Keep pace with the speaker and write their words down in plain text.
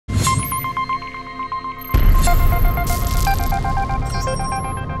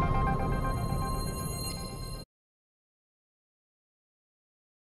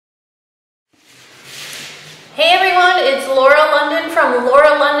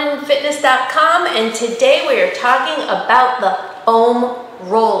reinventedfitness.com, and today we are talking about the foam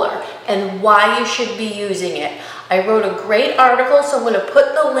roller and why you should be using it. I wrote a great article, so I'm going to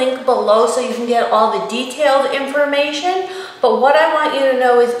put the link below so you can get all the detailed information. But what I want you to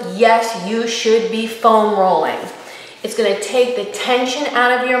know is, yes, you should be foam rolling. It's going to take the tension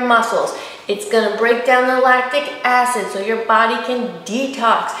out of your muscles. It's going to break down the lactic acid so your body can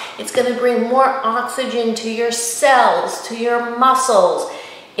detox. It's going to bring more oxygen to your cells, to your muscles.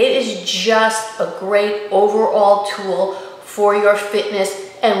 It is just a great overall tool for your fitness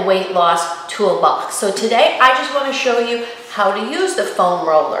and weight loss toolbox. So today I just want to show you how to use the foam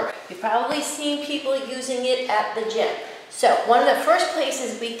roller. You've probably seen people using it at the gym. So one of the first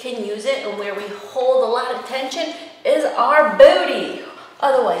places we can use it and where we hold a lot of tension is our booty,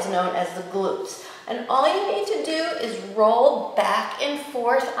 otherwise known as the glutes. And all you need to do is roll back and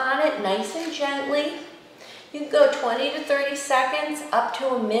forth on it nice and gently. You can go 20 to 30 seconds, up to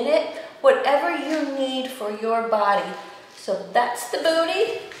a minute, whatever you need for your body. So that's the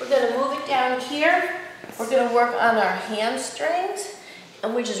booty. We're going to move it down here. We're going to work on our hamstrings,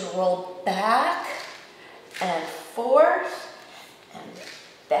 and we just roll back and forth and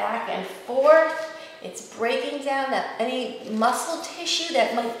back and forth. It's breaking down that any muscle tissue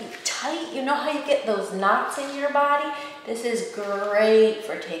that might be tight. You know how you get those knots in your body? This is great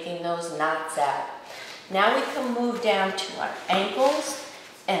for taking those knots out. Now we can move down to our ankles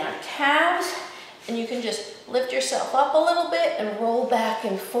and our calves, and you can just lift yourself up a little bit and roll back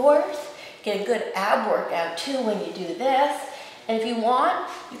and forth. Get a good ab workout too when you do this. And if you want,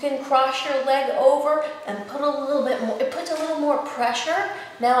 you can cross your leg over and put a little bit more, it puts a little more pressure.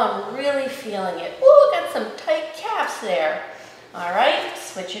 Now I'm really feeling it. Ooh, got some tight calves there. All right,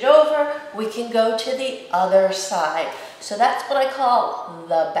 switch it over. We can go to the other side. So that's what I call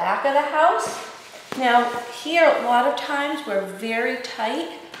the back of the house. Now here, a lot of times we're very tight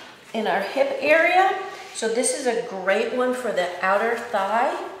in our hip area. So this is a great one for the outer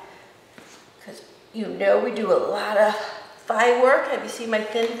thigh, because you know we do a lot of thigh work. Have you seen my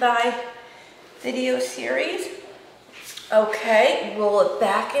thin thigh video series? Okay, roll it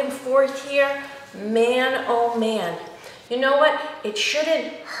back and forth here. Man, oh man. You know what? It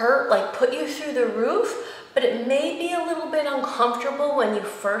shouldn't hurt, like put you through the roof, but it may be a little bit uncomfortable when you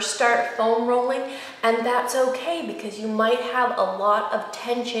first start foam rolling, and that's okay because you might have a lot of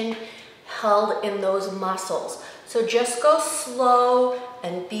tension held in those muscles. So just go slow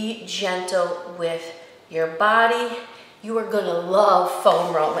and be gentle with your body. You are going to love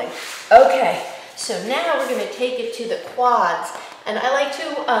foam rolling. Okay, so now we're going to take it to the quads. And I like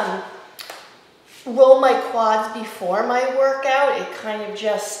to roll my quads before my workout. It kind of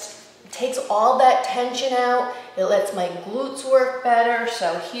just takes all that tension out. It lets my glutes work better.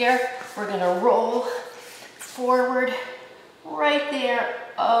 So here, we're going to roll forward right there.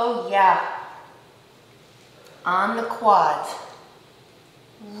 Oh yeah, on the quads.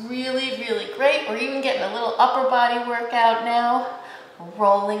 Really, really great. We're even getting a little upper body workout now,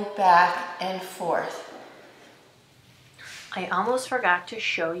 rolling back and forth. I almost forgot to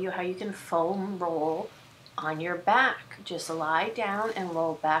show you how you can foam roll on your back. Just lie down and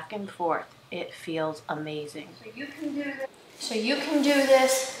roll back and forth. It feels amazing. So you can do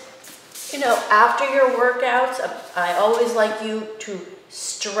this, you know, after your workouts. I always like you to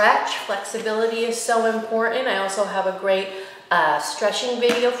stretch. Flexibility is so important. I also have a great stretching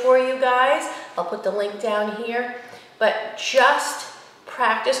video for you guys. I'll put the link down here. But just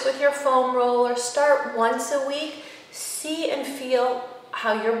practice with your foam roller. Start once a week. See and feel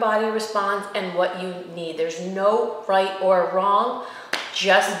how your body responds and what you need. There's no right or wrong,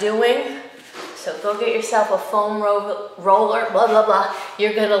 just doing. So go get yourself a foam roller, blah, blah, blah.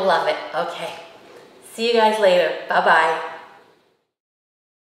 You're gonna love it. Okay. See you guys later. Bye-bye.